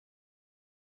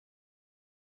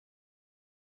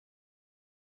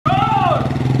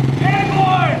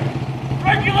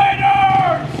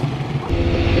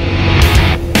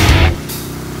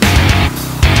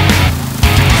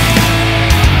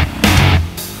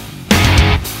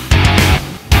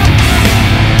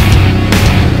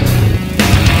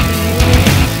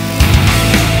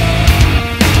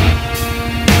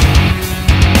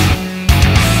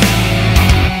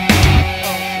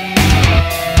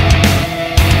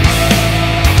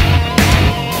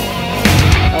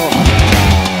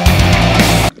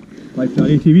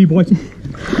Life.atv, boys.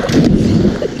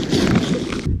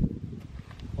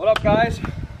 What up, guys?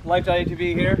 Life.atv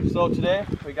here. So today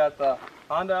we got the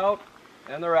Honda out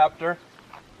and the Raptor.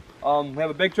 We have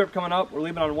a big trip coming up. We're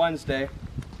leaving on Wednesday.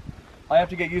 I have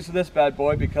to get used to this bad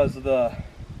boy because of the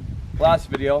last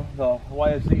video, the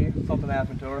YFZ, something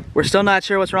happened to her. We're still not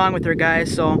sure what's wrong with her,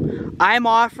 guys, so I'm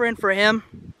offering for him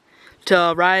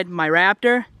to ride my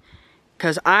Raptor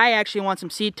because I actually want some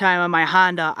seat time on my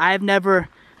Honda. I've never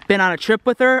been on a trip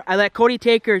with her. I let Cody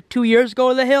take her 2 years ago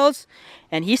to the hills,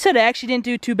 and he said it actually didn't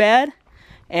do too bad.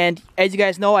 And as you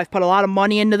guys know, I've put a lot of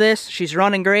money into this. She's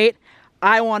running great.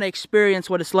 I want to experience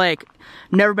what it's like.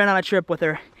 Never been on a trip with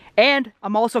her. And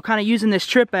I'm also kind of using this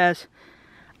trip as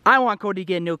I want Cody to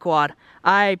get a new quad.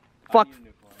 Fuck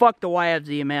the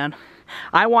YFZ, man.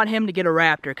 I want him to get a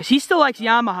Raptor because he still likes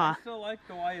Yamaha. I still like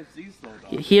the YFZs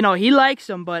though. You know, he likes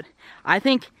them, but I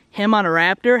think him on a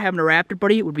Raptor, having a Raptor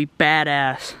buddy, would be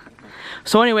badass.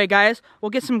 So anyway, guys, we'll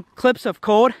get some clips of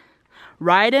Code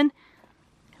riding,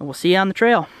 and we'll see you on the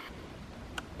trail.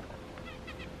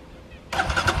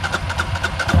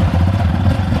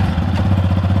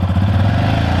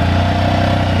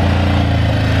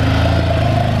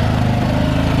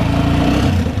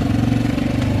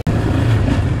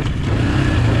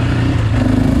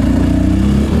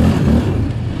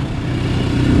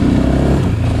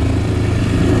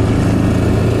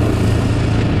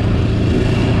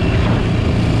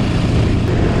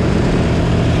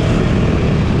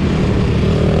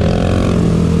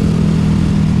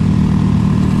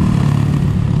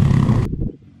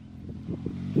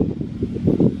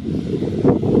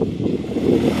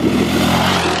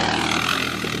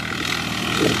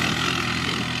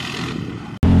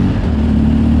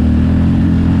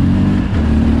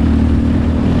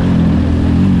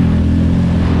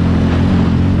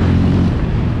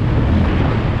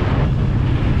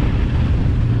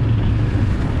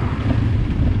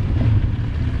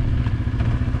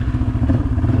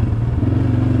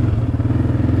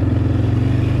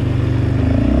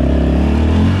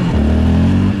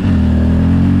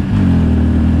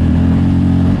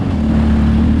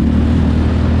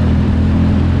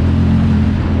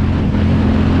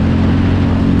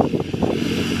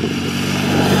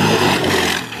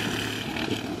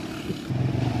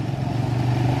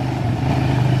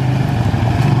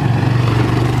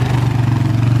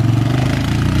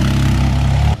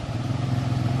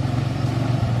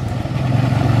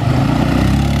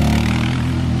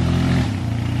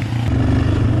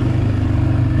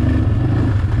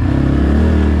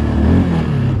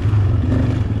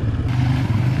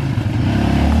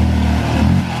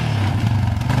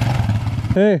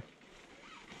 Hey.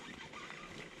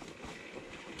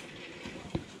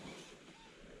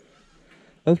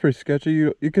 That's pretty sketchy.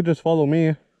 You could just follow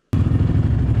me.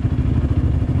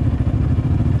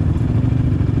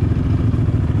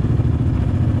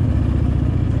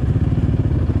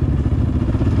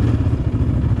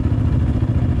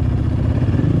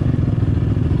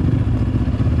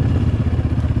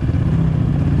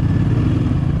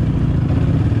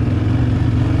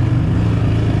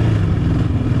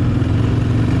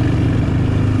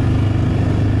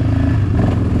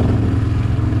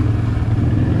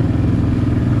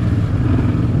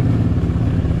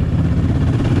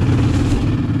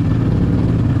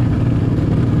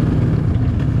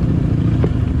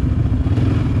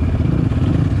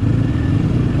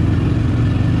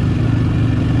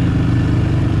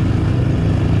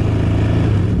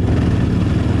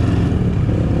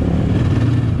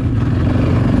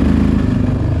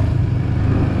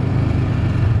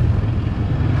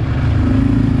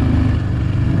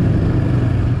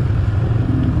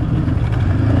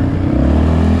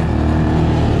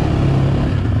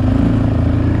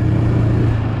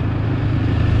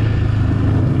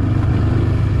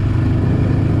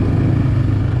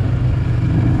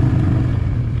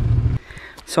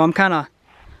 So I'm kind of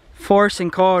forcing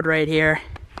Code right here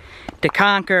to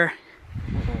conquer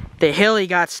the hill he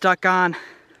got stuck on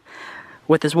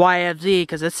with his YFZ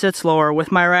because it sits lower with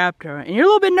my Raptor. And you're a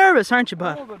little bit nervous, aren't you,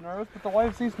 bud? I'm a little bit nervous, but the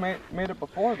YFZ's made it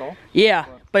before, though. Yeah,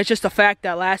 but it's just the fact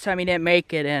that last time he didn't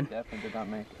make it, and definitely did not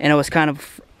make it. And it was kind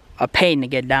of a pain to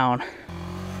get down.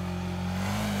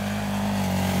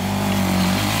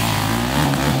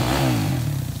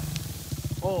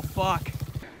 Oh, fuck.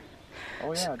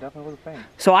 Oh yeah, definitely was a pain.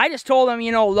 So I just told him,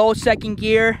 you know, low second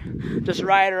gear, just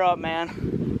ride her up,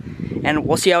 man. And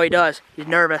we'll see how he does. He's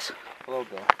nervous. A little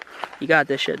bit. You got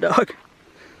this shit, dog.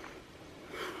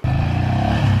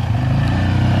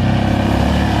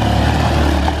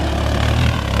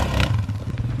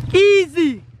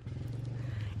 Easy!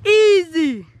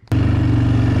 Easy!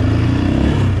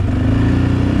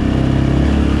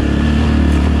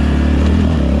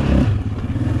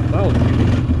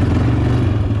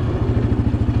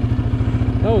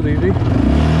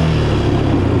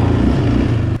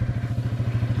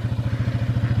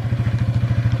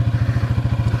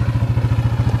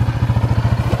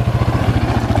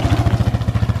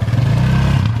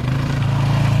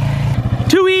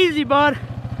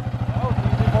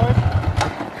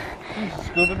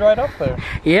 right up there.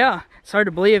 Yeah, it's hard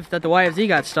to believe that the YFZ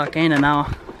got stuck, ain't it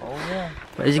now? Oh yeah.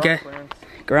 But as you get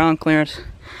ground clearance,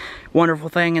 wonderful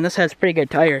thing, and this has pretty good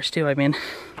tires too. I mean,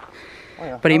 oh,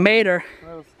 yeah. But he made her.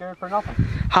 I was scared for nothing.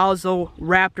 How's the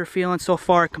Raptor feeling so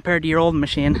far compared to your old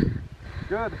machine?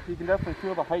 Good. You can definitely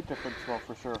feel the height difference though,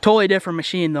 for sure. Totally different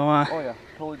machine though, huh? Oh yeah,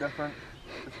 totally different.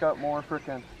 It's got more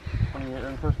freaking, when you're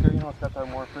in first gear, you know, it's got that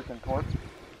more freaking torque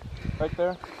right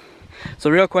there. So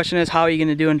the real question is, how are you going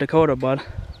to do in Dakota, bud?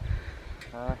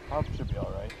 I should be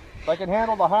alright. If I can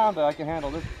handle the Honda, I can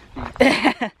handle this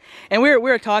beast. And we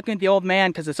were talking with the old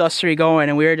man, because it's us three going,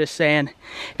 and we were just saying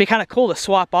it'd be kind of cool to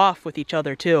swap off with each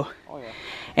other too. Oh yeah.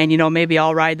 And you know, maybe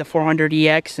I'll ride the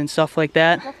 400EX and stuff like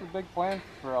that. That's a big plan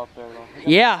for out there though.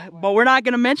 Yeah, but we're not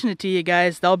going to mention it to you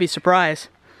guys. That'll be a surprise.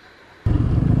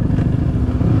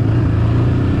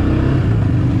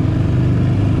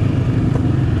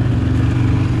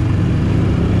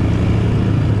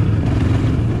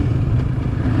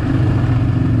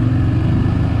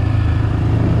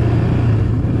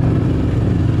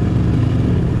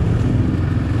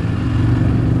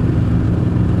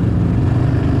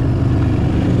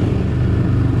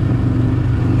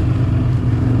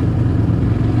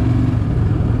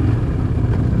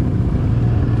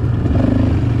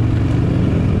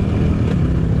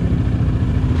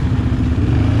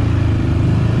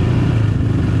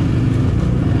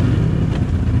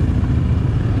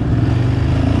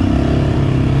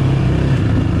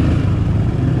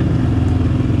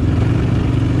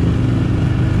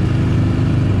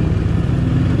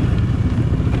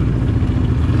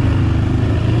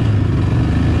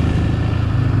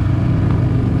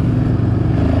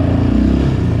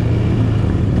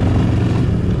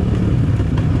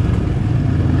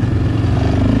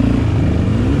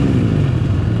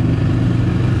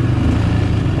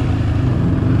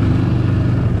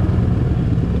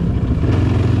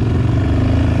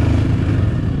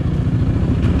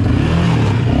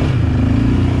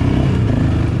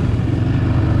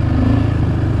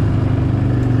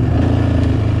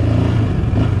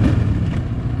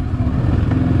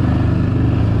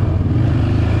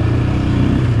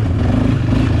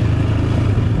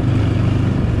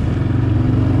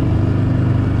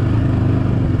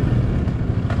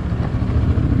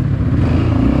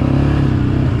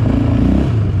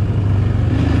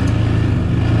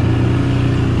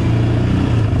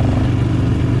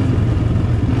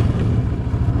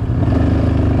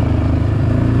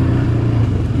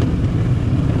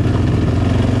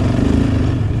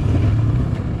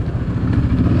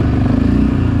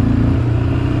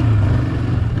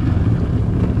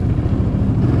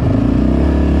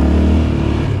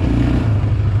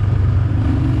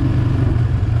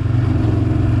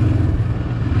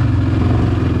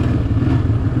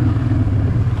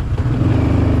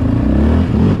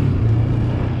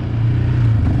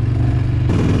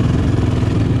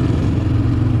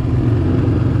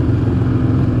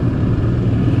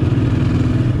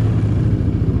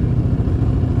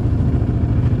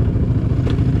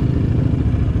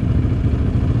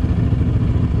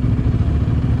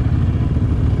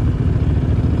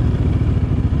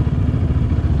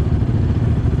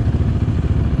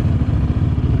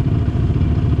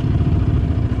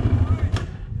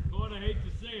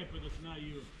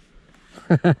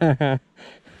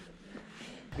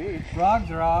 Frogs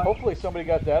are out. Hopefully somebody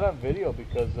got that on video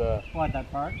because What,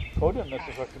 that part? Code didn't miss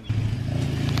a fucking.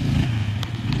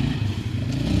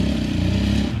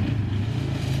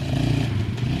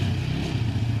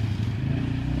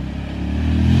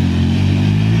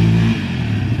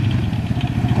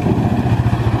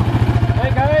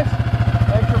 Hey guys,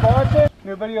 thanks for watching.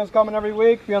 New videos coming every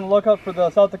week. Be on the lookout for the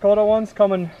South Dakota ones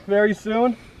coming very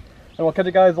soon. And we'll catch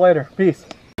you guys later. Peace.